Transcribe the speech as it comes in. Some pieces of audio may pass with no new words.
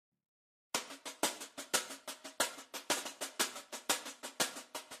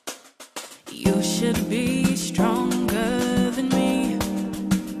You should be stronger than me.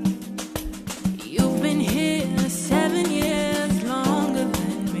 You've been here 7 years longer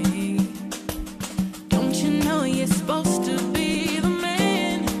than me. Don't you know you're supposed to be the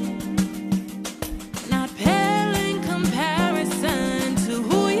man? Not pale in comparison to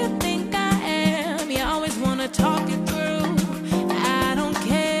who you think I am. You always wanna talk it through. I don't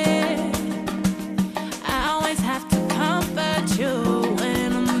care. I always have to comfort you.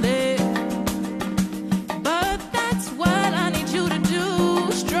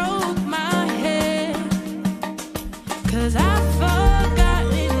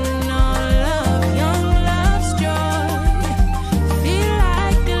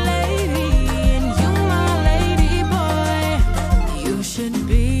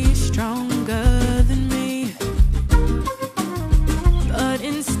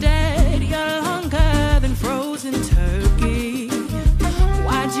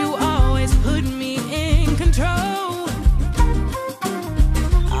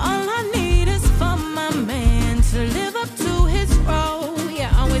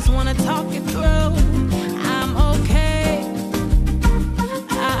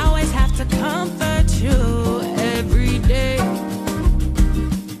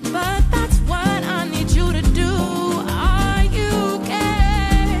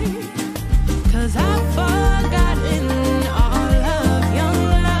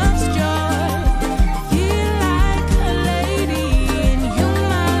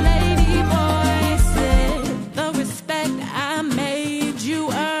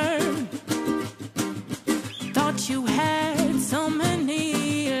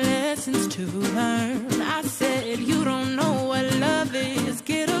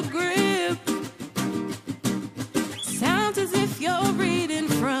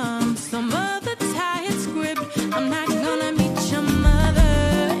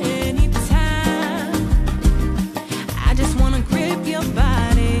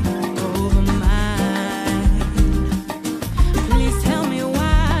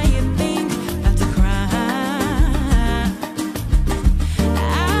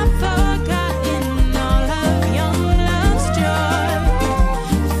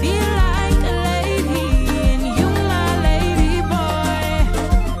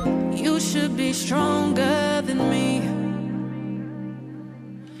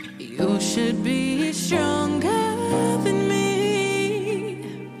 You should be stronger than me.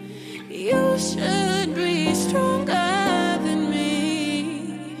 You should be stronger than me.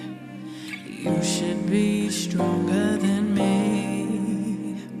 You should be stronger.